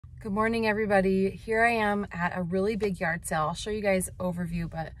Good morning, everybody. Here I am at a really big yard sale. I'll show you guys an overview,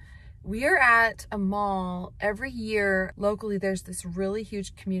 but we are at a mall. Every year locally, there's this really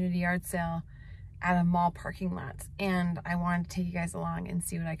huge community yard sale at a mall parking lot, and I wanted to take you guys along and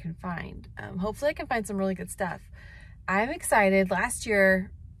see what I can find. Hopefully I can find some really good stuff. I'm excited. Last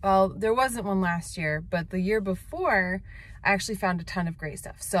year, well, there wasn't one last year, but the year before, I actually found a ton of great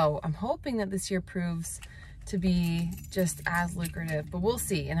stuff. So I'm hoping that this year proves to be just as lucrative, but we'll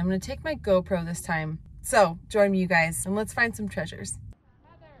see. And I'm gonna take my GoPro this time. So join me, you guys, and let's find some treasures.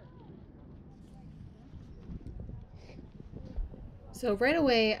 So right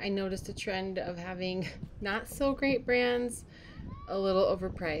away, I noticed a trend of having not so great brands a little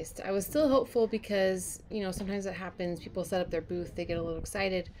overpriced. I was still hopeful because, you know, sometimes that happens. People set up their booth, they get a little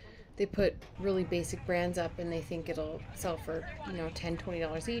excited. They put really basic brands up and they think it'll sell for, you know, $10,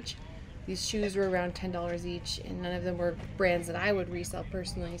 $20 each. These shoes were around $10 each, and none of them were brands that I would resell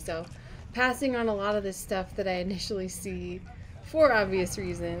personally. So passing on a lot of this stuff that I initially see for obvious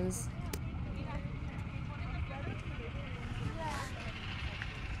reasons.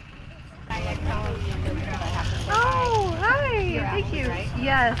 Oh, hi. Thank you. Right?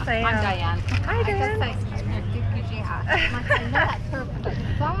 Yes, I am. I'm Diane. Hi, Diane. I know that's her, but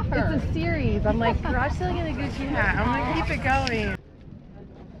I saw her. It's a series. I'm like, garage selling in a Gucci hat. I'm going to keep it going.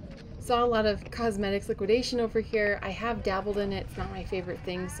 Saw a lot of cosmetics liquidation over here. I have dabbled in it. It's not my favorite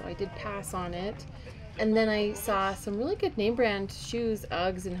thing, so I did pass on it. And then I saw some really good name brand shoes,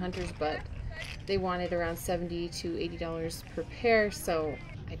 Uggs and Hunters, but they wanted around $70 to $80 per pair, so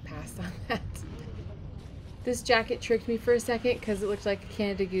I passed on that. This jacket tricked me for a second because it looked like a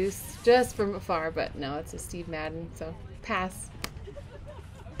Canada Goose just from afar, but no, it's a Steve Madden, so pass.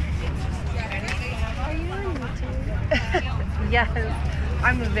 Are you on YouTube? Yes.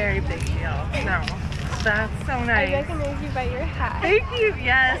 I'm a very big deal. No. That's so nice. I recognize you by your hat. Thank you.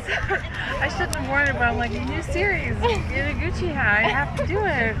 Yes. I shouldn't have worn it, but I'm like, a new series. Get a Gucci hat. I have to do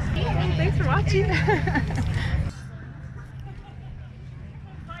it. Thanks for watching.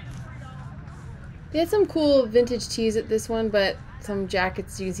 They had some cool vintage tees at this one, but some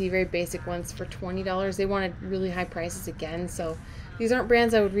jackets you can see, very basic ones for $20. They wanted really high prices again, so these aren't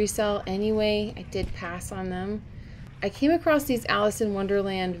brands I would resell anyway. I did pass on them. I came across these Alice in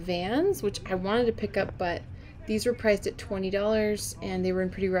Wonderland Vans, which I wanted to pick up, but these were priced at $20 and they were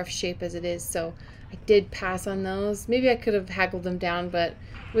in pretty rough shape as it is, so I did pass on those. Maybe I could have haggled them down, but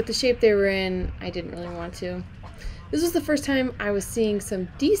with the shape they were in, I didn't really want to. This was the first time I was seeing some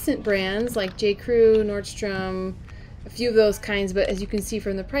decent brands like J. Crew, Nordstrom, a few of those kinds, but as you can see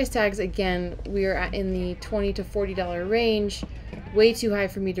from the price tags, again, we are in the $20 to $40 range. Way too high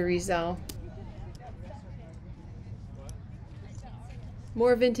for me to resell.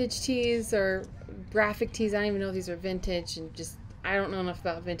 More vintage tees or graphic tees. I don't even know if these are vintage, and just I don't know enough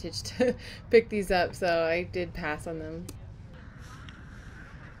about vintage to pick these up, so I did pass on them.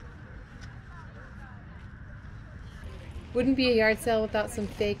 Wouldn't be a yard sale without some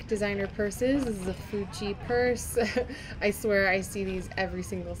fake designer purses. This is a Fuji purse. I swear I see these every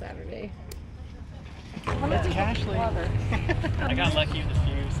single Saturday. That's Ashley. I got lucky with a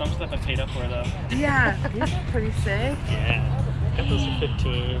few. Some stuff I paid up for though. Yeah, these are pretty sick. Yeah. Got those for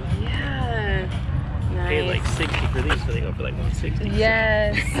 15. Yeah. Nice. Paid like 60 for these, so they go for like 160.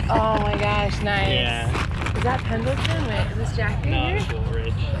 Yes. Oh my gosh, nice. Yeah. Is that Pendleton? Wait, is this jacket No, here? it's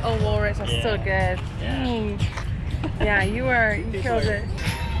Woolrich. Oh, Woolrich, that's so good. Yeah. Yeah, you killed it.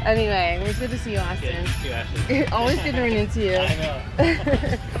 Anyway, it was good to see you, Austin. Yeah, Always good to run into you. I know.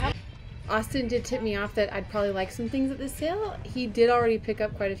 Austin did tip me off that I'd probably like some things at this sale. He did already pick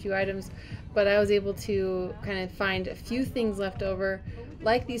up quite a few items, but I was able to kind of find a few things left over,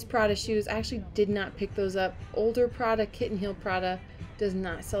 like these Prada shoes. I actually did not pick those up. Older Prada, kitten heel Prada, does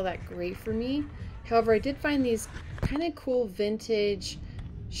not sell that great for me. However, I did find these kind of cool vintage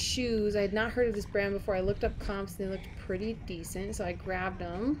shoes. I had not heard of this brand before. I looked up comps and they looked pretty decent, so I grabbed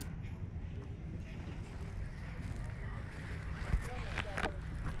them.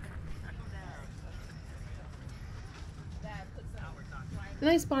 Then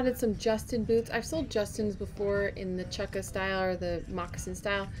I spotted some Justin boots. I've sold Justins before in the chukka style or the moccasin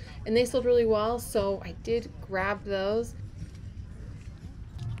style, and they sold really well, so I did grab those.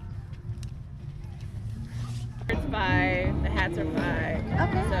 It's 5, the hats are 5.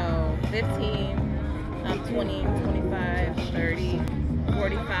 Okay. So 15, 20, 25, 30,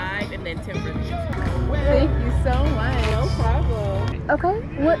 45, and then 10 for these. Thank you so much. No problem. Okay.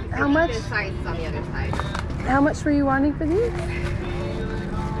 How much? The sizes on the other side. How much were you wanting for these?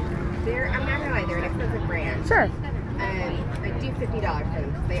 I'm not gonna lie, they're an expensive brand. Sure. I do $50 for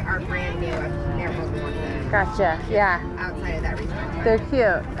them. They are brand new. I've never worn them. Gotcha. Yeah. Outside of that reason. They're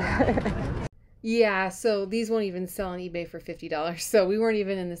cute. Yeah, so these won't even sell on eBay for $50. So we weren't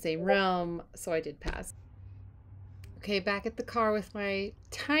even in the same realm, so I did pass. Okay, back at the car with my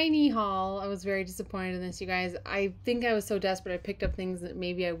tiny haul. I was very disappointed in this, you guys. I think I was so desperate I picked up things that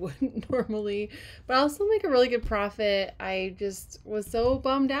maybe I wouldn't normally, but I'll still make a really good profit. I just was so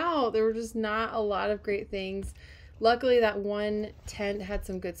bummed out. There were just not a lot of great things. Luckily, that one tent had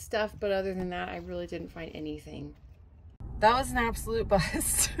some good stuff, but other than that, I really didn't find anything. That was an absolute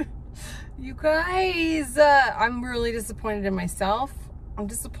bust. You guys, I'm really disappointed in myself. I'm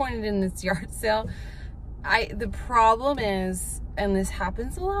disappointed in this yard sale. The problem is, and this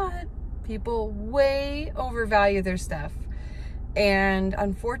happens a lot, people way overvalue their stuff. And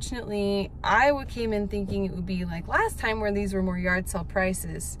unfortunately, I came in thinking it would be like last time where these were more yard sale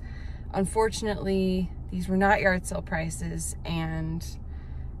prices. Unfortunately, these were not yard sale prices, and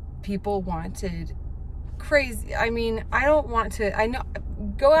people wanted crazy. I mean, I don't want to, I know,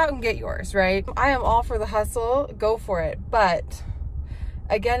 go out and get yours, right? I am all for the hustle, go for it. But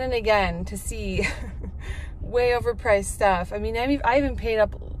again and again, to see way overpriced stuff. I mean, I even paid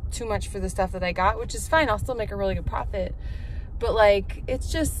up too much for the stuff that I got, which is fine. I'll still make a really good profit. But like,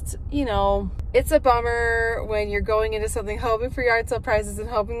 it's just, you know, it's a bummer when you're going into something hoping for yard sale prices and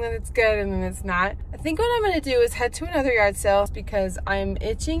hoping that it's good and then it's not. I think what I'm going to do is head to another yard sale because I'm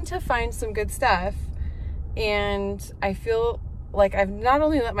itching to find some good stuff. And I feel like I've not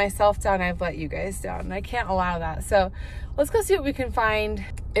only let myself down, I've let you guys down. And I can't allow that. So let's go see what we can find.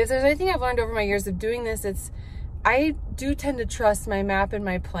 If there's anything I've learned over my years of doing this, it's I do tend to trust my map and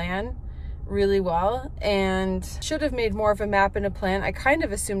my plan really well, and should have made more of a map and a plan. I kind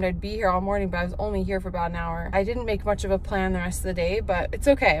of assumed I'd be here all morning, but I was only here for about an hour. I didn't make much of a plan the rest of the day, but it's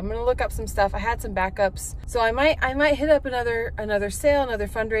okay. I'm gonna look up some stuff. I had some backups, so I might hit up another sale, another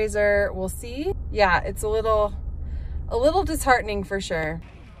fundraiser. We'll see. Yeah, it's a little disheartening for sure.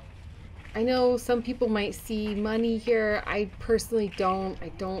 I know some people might see money here. I personally don't. I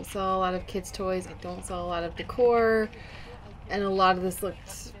don't sell a lot of kids' toys. I don't sell a lot of decor, and a lot of this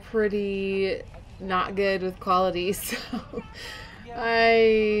looked pretty not good with quality, so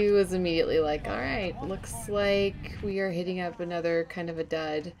I was immediately like, all right, looks like we are hitting up another kind of a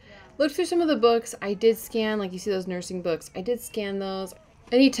dud. Looked through some of the books. I did scan, like you see those nursing books, I did scan those.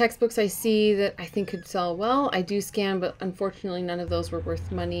 Any textbooks I see that I think could sell well, I do scan, but unfortunately none of those were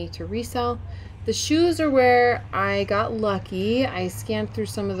worth money to resell. The shoes are where I got lucky. I scanned through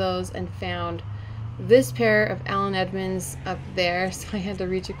some of those and found this pair of Allen Edmonds up there, so I had to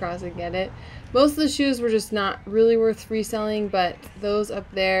reach across and get it. Most of the shoes were just not really worth reselling, but those up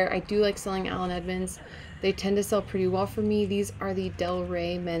there, I do like selling Allen Edmonds. They tend to sell pretty well for me. These are the Del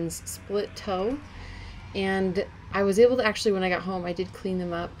Rey men's split toe, and I was able to actually, when I got home, I did clean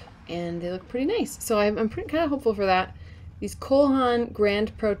them up, and they look pretty nice. So I'm kind of hopeful for that. These Cole Haan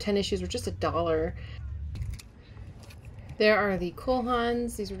Grand Pro tennis shoes were just $1. There are the Cole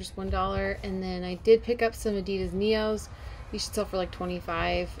Haans. These were just $1. And then I did pick up some Adidas Neos. These should sell for like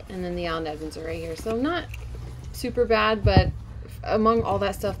 $25. And then the Allen Edmonds are right here. So not super bad, but among all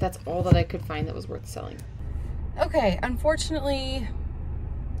that stuff, that's all that I could find that was worth selling. Okay, unfortunately,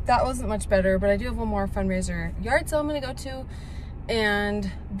 that wasn't much better, but I do have one more fundraiser yard sale I'm going to go to.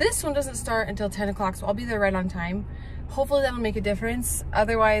 And this one doesn't start until 10 o'clock, so I'll be there right on time. Hopefully that'll make a difference.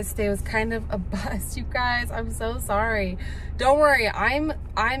 Otherwise, today was kind of a bust, you guys. I'm so sorry. Don't worry, I'm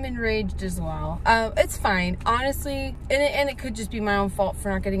enraged as well. It's fine, honestly, and it could just be my own fault for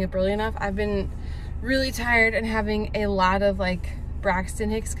not getting up early enough. I've been really tired and having a lot of like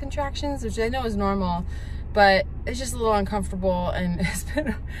Braxton Hicks contractions, which I know is normal, but it's just a little uncomfortable, and it's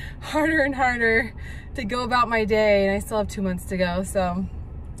been harder and harder to go about my day, and I still have 2 months to go, so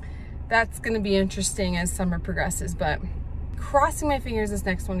that's going to be interesting as summer progresses, but crossing my fingers this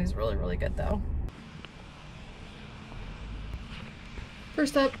next one is really, really good though.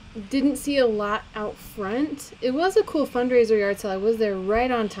 First up, didn't see a lot out front. It was a cool fundraiser yard sale. I was there right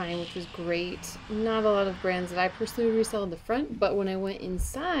on time, which was great. Not a lot of brands that I personally would resell in the front, but when I went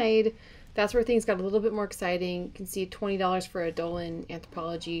inside, that's where things got a little bit more exciting. You can see $20 for a Dolan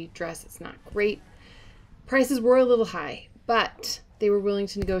Anthropologie dress. It's not great. Prices were a little high, but they were willing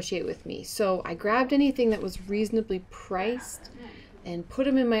to negotiate with me. So I grabbed anything that was reasonably priced and put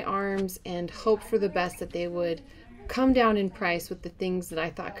them in my arms and hoped for the best that they would come down in price with the things that I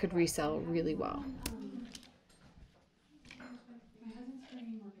thought could resell really well. My husband's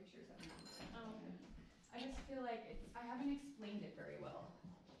bringing more pictures of me. I just feel like I haven't explained it very well.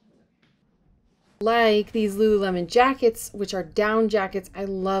 Like these Lululemon jackets, which are down jackets. I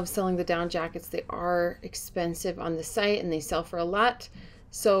love selling the down jackets. They are expensive on the site and they sell for a lot.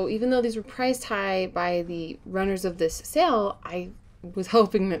 So even though these were priced high by the runners of this sale, I was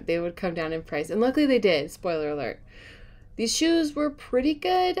hoping that they would come down in price. And luckily they did, spoiler alert. These shoes were pretty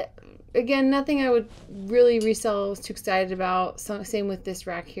good. Again, nothing I would really resell. I was too excited about. So, same with this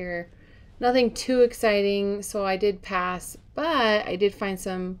rack here. Nothing too exciting, so I did pass. But I did find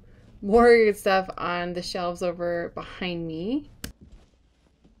some more good stuff on the shelves over behind me.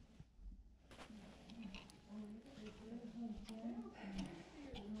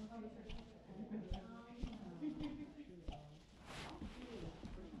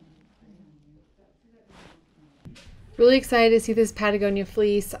 Really excited to see this Patagonia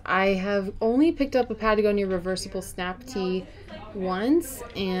fleece. I have only picked up a Patagonia reversible snap tee once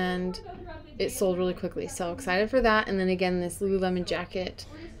and it sold really quickly. So excited for that. And then again, this Lululemon jacket,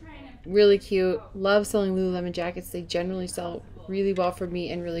 really cute. Love selling Lululemon jackets. They generally sell really well for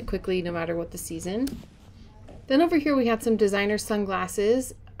me and really quickly no matter what the season. Then over here we had some designer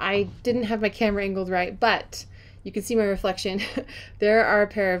sunglasses. I didn't have my camera angled right, but you can see my reflection. There are a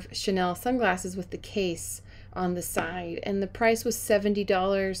pair of Chanel sunglasses with the case on the side, and the price was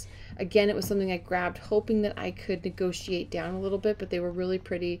 $70. Again, it was something I grabbed hoping that I could negotiate down a little bit, but they were really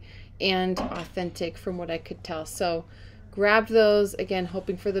pretty and authentic from what I could tell. So grabbed those, again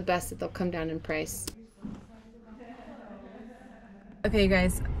hoping for the best, that they'll come down in price. Okay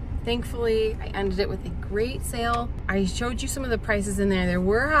guys, thankfully I ended it with a great sale. I showed you some of the prices in there. They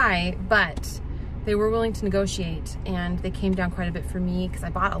were high, but they were willing to negotiate and they came down quite a bit for me because I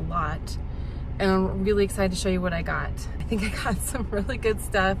bought a lot. And I'm really excited to show you what I got. I think I got some really good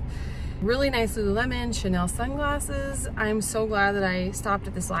stuff. Really nice Lululemon Chanel sunglasses. I'm so glad that I stopped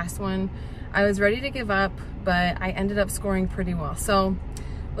at this last one. I was ready to give up, but I ended up scoring pretty well. So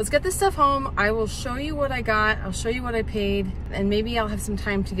let's get this stuff home. I will show you what I got. I'll show you what I paid, and maybe I'll have some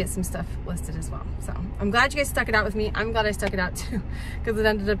time to get some stuff listed as well. So I'm glad you guys stuck it out with me. I'm glad I stuck it out too, because it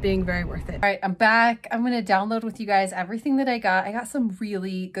ended up being very worth it. All right, I'm back. I'm gonna download with you guys everything that I got. I got some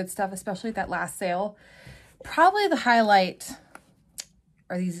really good stuff, especially at that last sale. Probably the highlight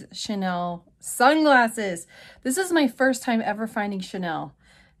are these Chanel sunglasses. This is my first time ever finding Chanel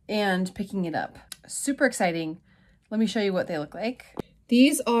and picking it up. Super exciting. Let me show you what they look like.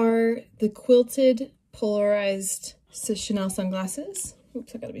 These are the quilted polarized Chanel sunglasses.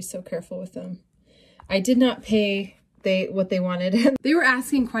 Oops, I gotta be so careful with them. I did not pay what they wanted. They were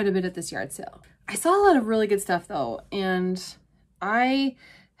asking quite a bit at this yard sale. I saw a lot of really good stuff though, and I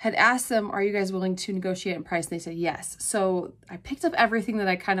had asked them, are you guys willing to negotiate in price? And they said yes. So I picked up everything that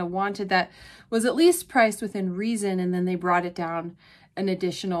I kind of wanted that was at least priced within reason, and then they brought it down an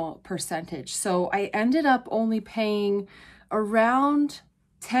additional percentage. So I ended up only paying around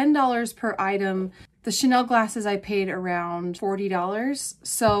 $10 per item. The Chanel glasses I paid around $40.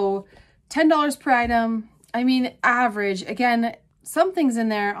 So $10 per item. I mean, average. Again, some things in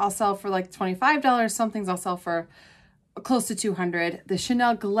there I'll sell for like $25. Some things I'll sell for close to $200. The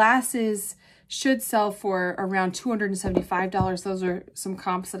Chanel glasses should sell for around $275. Those are some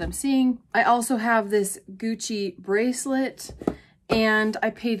comps that I'm seeing. I also have this Gucci bracelet, and I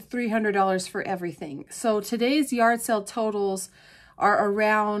paid $300 for everything. So today's yard sale totals are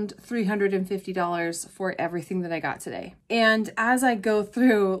around $350 for everything that I got today. And as I go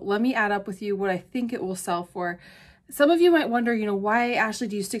through, let me add up with you what I think it will sell for. Some of you might wonder, you know, why, Ashley,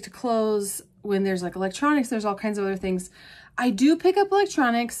 do you stick to clothes when there's like electronics? There's all kinds of other things. I do pick up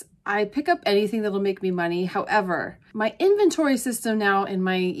electronics. I pick up anything that'll make me money. However, my inventory system now in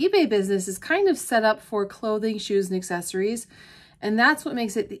my eBay business is kind of set up for clothing, shoes, and accessories. And that's what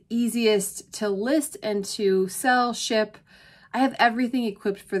makes it the easiest to list and to sell, ship. I have everything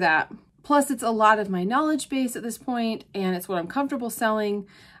equipped for that. Plus, it's a lot of my knowledge base at this point, and it's what I'm comfortable selling.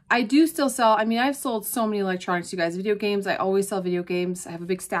 I do still sell, I mean, I've sold so many electronics, you guys. Video games, I always sell video games. I have a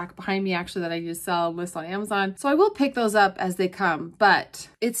big stack behind me, actually, that I just sell and list on Amazon. So I will pick those up as they come, but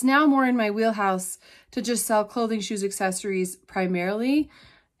it's now more in my wheelhouse to just sell clothing, shoes, accessories primarily.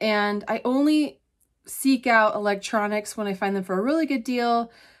 And I only seek out electronics when I find them for a really good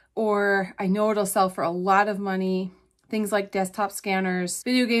deal, or I know it'll sell for a lot of money. Things like desktop scanners,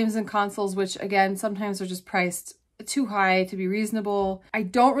 video games and consoles, which again, sometimes are just priced too high to be reasonable. I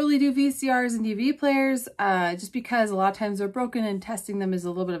don't really do VCRs and DVD players just because a lot of times they're broken and testing them is a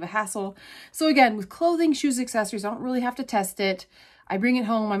little bit of a hassle. So again, with clothing, shoes, accessories, I don't really have to test it. I bring it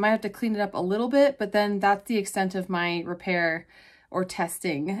home, I might have to clean it up a little bit, but then that's the extent of my repair or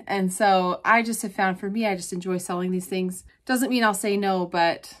testing. And so I just have found, for me, I just enjoy selling these things. Doesn't mean I'll say no,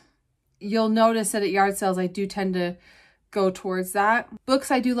 but you'll notice that at yard sales, I do tend to go towards that. Books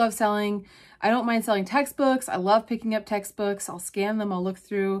I do love selling. I don't mind selling textbooks. I love picking up textbooks. I'll scan them, I'll look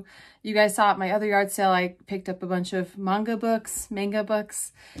through. You guys saw at my other yard sale, I picked up a bunch of manga books,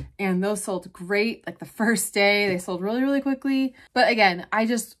 and those sold great. Like the first day, they sold really, really quickly. But again,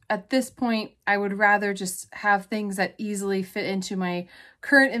 at this point, I would rather just have things that easily fit into my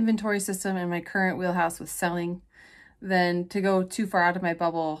current inventory system and my current wheelhouse with selling than to go too far out of my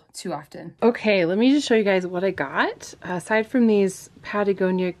bubble too often. Okay, let me just show you guys what I got. Aside from these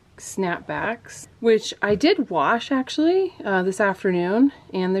Patagonia snapbacks, which I did wash actually this afternoon,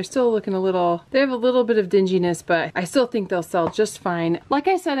 and they're still looking they have a little bit of dinginess, but I still think they'll sell just fine. Like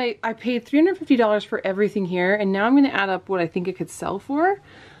I said, I paid $350 for everything here, and now I'm gonna add up what I think it could sell for.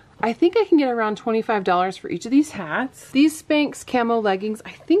 I think I can get around $25 for each of these hats. These Spanx camo leggings,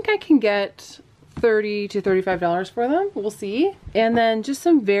 I think I can get $30 to $35 for them. We'll see. And then just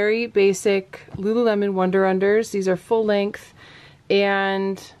some very basic Lululemon Wonder Unders. These are full length,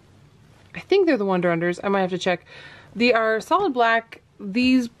 and I think they're the Wonder Unders. I might have to check. They are solid black.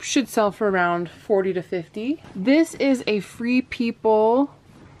 These should sell for around $40 to $50. This is a Free People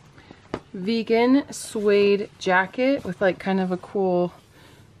vegan suede jacket with like kind of a cool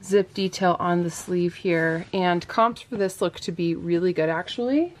zip detail on the sleeve here. And comps for this look to be really good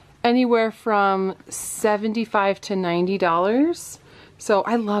actually. Anywhere from $75 to $90. So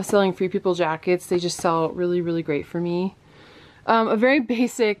I love selling Free People jackets. They just sell really, really great for me. A very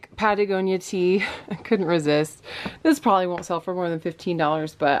basic Patagonia tee. I couldn't resist. This probably won't sell for more than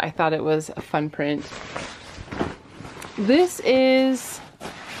 $15, but I thought it was a fun print. This is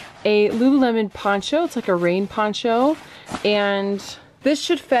a Lululemon poncho. It's like a rain poncho, and this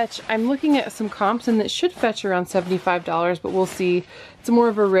should fetch, I'm looking at some comps, and it should fetch around $75, but we'll see. It's more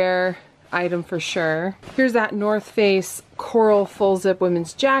of a rare item for sure. Here's that North Face coral full zip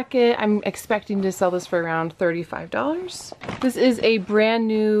women's jacket. I'm expecting to sell this for around $35. This is a brand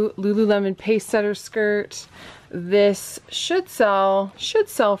new Lululemon pace setter skirt. This should sell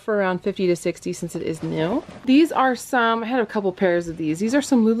for around $50 to $60 since it is new. These are some, I had a couple pairs of these. These are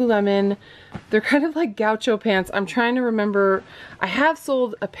some Lululemon, they're kind of like gaucho pants. I'm trying to remember, I have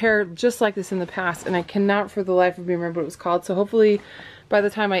sold a pair just like this in the past, and I cannot for the life of me remember what it was called. So hopefully by the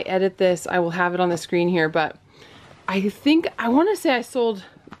time I edit this, I will have it on the screen here. But I think, I want to say I sold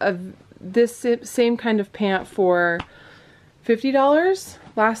this same kind of pant for $50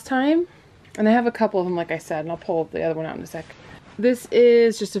 last time. And I have a couple of them, like I said, and I'll pull the other one out in a sec. This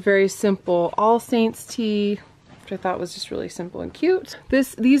is just a very simple All Saints tee, which I thought was just really simple and cute.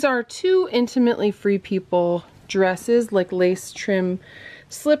 These are two intimately Free People dresses, like lace trim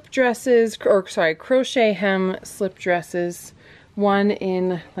slip dresses, or sorry, crochet hem slip dresses. One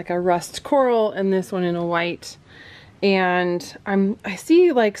in like a rust coral and this one in a white. And I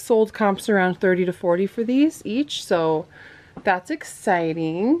see like sold comps around $30 to $40 for these each, so that's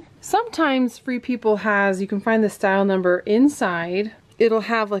exciting. Sometimes Free People has, you can find the style number inside. It'll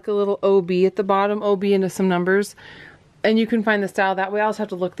have like a little OB at the bottom, OB into some numbers, and you can find the style that way. I also have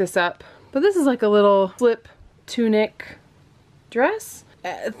to look this up. But this is like a little slip tunic dress.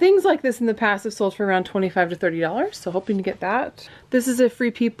 Things like this in the past have sold for around $25 to $30, so hoping to get that. This is a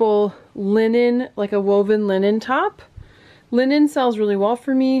Free People linen, like a woven linen top. Linen sells really well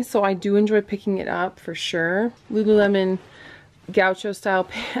for me, so I do enjoy picking it up for sure. Lululemon gaucho style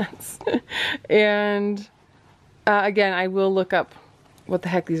pants. And again, I will look up what the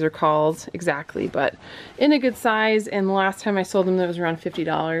heck these are called exactly, but in a good size, and the last time I sold them, that was around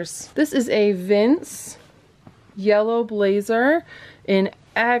 $50. This is a Vince yellow blazer in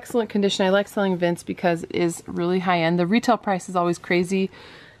excellent condition. I like selling Vince because it is really high end. The retail price is always crazy.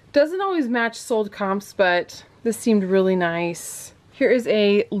 Doesn't always match sold comps, but this seemed really nice. Here is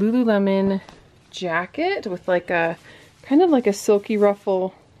a Lululemon jacket with like a kind of like a silky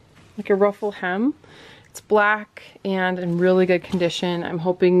ruffle, like a ruffle hem. It's black and in really good condition. I'm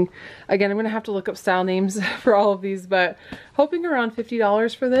hoping, again, I'm gonna have to look up style names for all of these, but hoping around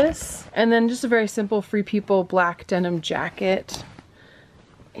 $50 for this. And then just a very simple Free People black denim jacket.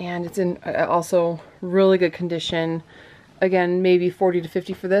 And it's in also really good condition. Again, maybe $40 to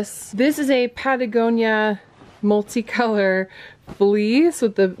 $50 for this. This is a Patagonia multicolor fleece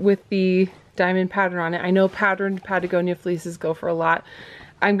with the diamond pattern on it. I know patterned Patagonia fleeces go for a lot.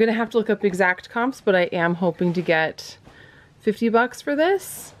 I'm gonna have to look up exact comps, but I am hoping to get $50 for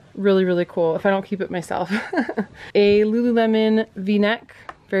this. Really, really cool if I don't keep it myself. A Lululemon V-neck,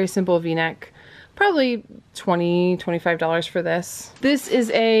 very simple V-neck. Probably $20, $25 for this. This is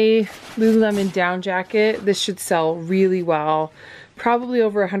a Lululemon down jacket. This should sell really well probably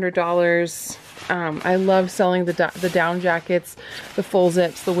over $100. I love selling the down jackets, the full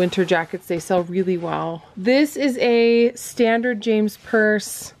zips, the winter jackets. They sell really well. This is a standard James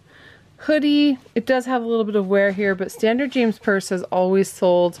purse hoodie. It does have a little bit of wear here, but standard James purse has always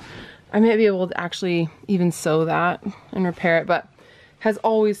sold. I might be able to actually even sew that and repair it, but has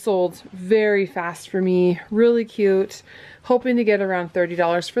always sold very fast for me. Really cute. Hoping to get around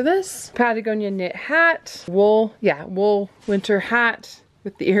 $30 for this. Patagonia knit hat. Wool winter hat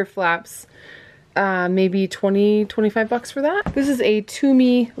with the ear flaps. Maybe 20, 25 bucks for that. This is a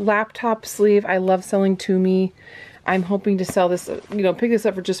Tumi laptop sleeve. I love selling Tumi. I'm hoping to sell this, you know, pick this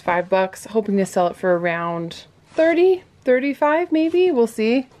up for just $5. Hoping to sell it for around 30, 35 maybe. We'll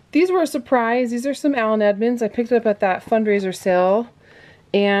see. These were a surprise. These are some Allen Edmonds. I picked it up at that fundraiser sale.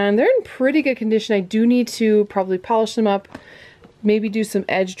 And they're in pretty good condition. I do need to probably polish them up, maybe do some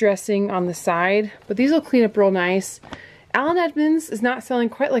edge dressing on the side, but these will clean up real nice. Allen Edmonds is not selling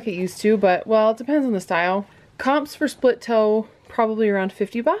quite like it used to, but well, it depends on the style. Comps for split toe, probably around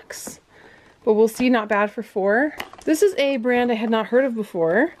 50 bucks, but we'll see, not bad for 4. This is a brand I had not heard of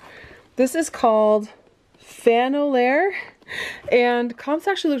before. This is called Fanolaire, and comps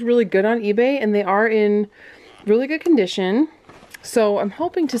actually look really good on eBay, and they are in really good condition. So I'm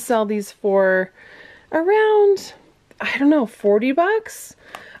hoping to sell these for around, I don't know, 40 bucks?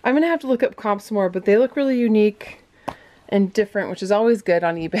 I'm gonna have to look up comps more, but they look really unique and different, which is always good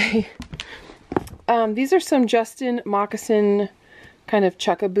on eBay. These are some Justin moccasin kind of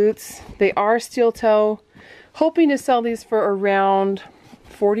chukka boots. They are steel toe. Hoping to sell these for around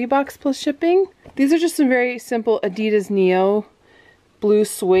 40 bucks plus shipping. These are just some very simple Adidas Neo blue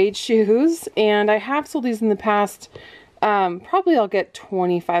suede shoes, and I have sold these in the past. Probably I'll get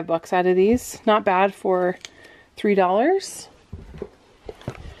 25 bucks out of these. Not bad for $3.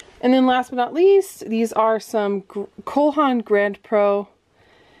 And then last but not least, these are some Cole Haan Grand Pro.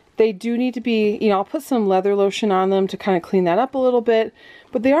 They do need to be, you know, I'll put some leather lotion on them to kind of clean that up a little bit,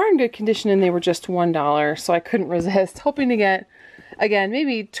 but they are in good condition and they were just $1, so I couldn't resist. Hoping to get, again,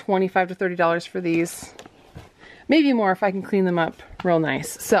 maybe $25 to $30 for these. Maybe more if I can clean them up real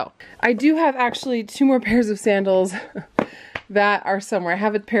nice. So I do have actually 2 more pairs of sandals that are somewhere. I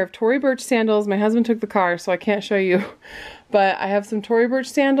have a pair of Tory Burch sandals. My husband took the car, so I can't show you. But I have some Tory Burch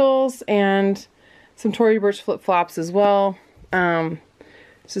sandals and some Tory Burch flip-flops as well.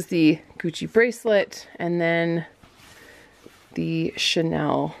 This is the Gucci bracelet, and then the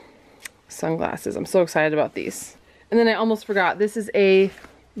Chanel sunglasses. I'm so excited about these. And then I almost forgot, this is a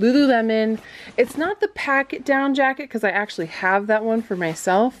Lululemon. It's not the packet down jacket because I actually have that one for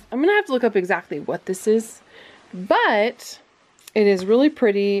myself. I'm gonna have to look up exactly what this is, but it is really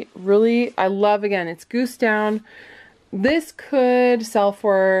pretty. Really, I love, again, it's goose down. This could sell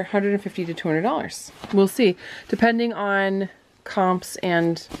for $150 to $200. We'll see, depending on comps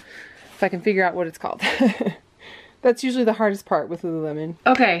and if I can figure out what it's called. That's usually the hardest part with Lululemon.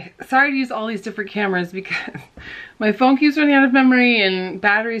 Okay, sorry to use all these different cameras because my phone keeps running out of memory and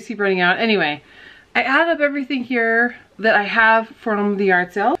batteries keep running out. Anyway, I added up everything here that I have from the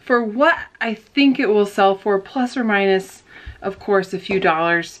yard sale for what I think it will sell for, plus or minus, of course, a few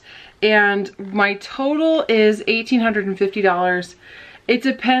dollars. And my total is $1,850. It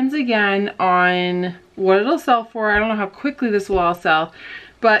depends again on what it'll sell for. I don't know how quickly this will all sell.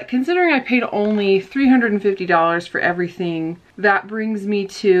 But considering I paid only $350 for everything, that brings me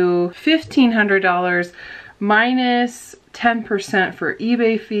to $1,500 minus 10% for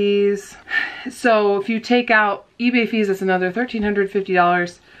eBay fees. So if you take out eBay fees, that's another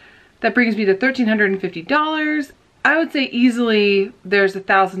 $1,350. That brings me to $1,350. I would say easily there's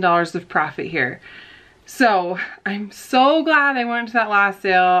 $1,000 of profit here. So I'm so glad I went to that last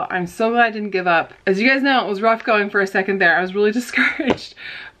sale. I'm so glad I didn't give up. As you guys know, it was rough going for a second there. I was really discouraged,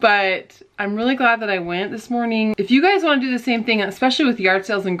 but I'm really glad that I went this morning. If you guys want to do the same thing, especially with yard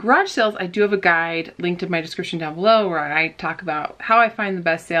sales and garage sales, I do have a guide linked in my description down below where I talk about how I find the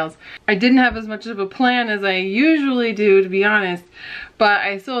best sales. I didn't have as much of a plan as I usually do, to be honest, but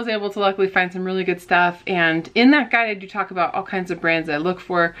I still was able to luckily find some really good stuff. And in that guide, I do talk about all kinds of brands I look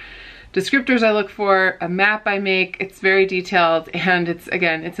for, descriptors I look for, a map I make. It's very detailed, and it's,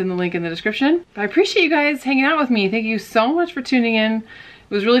 again, it's in the link in the description. But I appreciate you guys hanging out with me. Thank you so much for tuning in.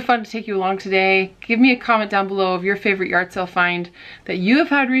 It was really fun to take you along today. Give me a comment down below of your favorite yard sale find that you have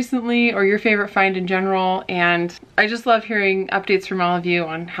had recently, or your favorite find in general. And I just love hearing updates from all of you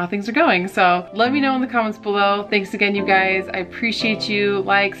on how things are going. So let me know in the comments below. Thanks again, you guys. I appreciate you.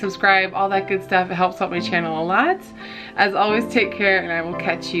 Like, subscribe, all that good stuff. It helps out my channel a lot. As always, take care, and I will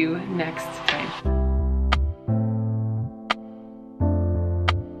catch you next time.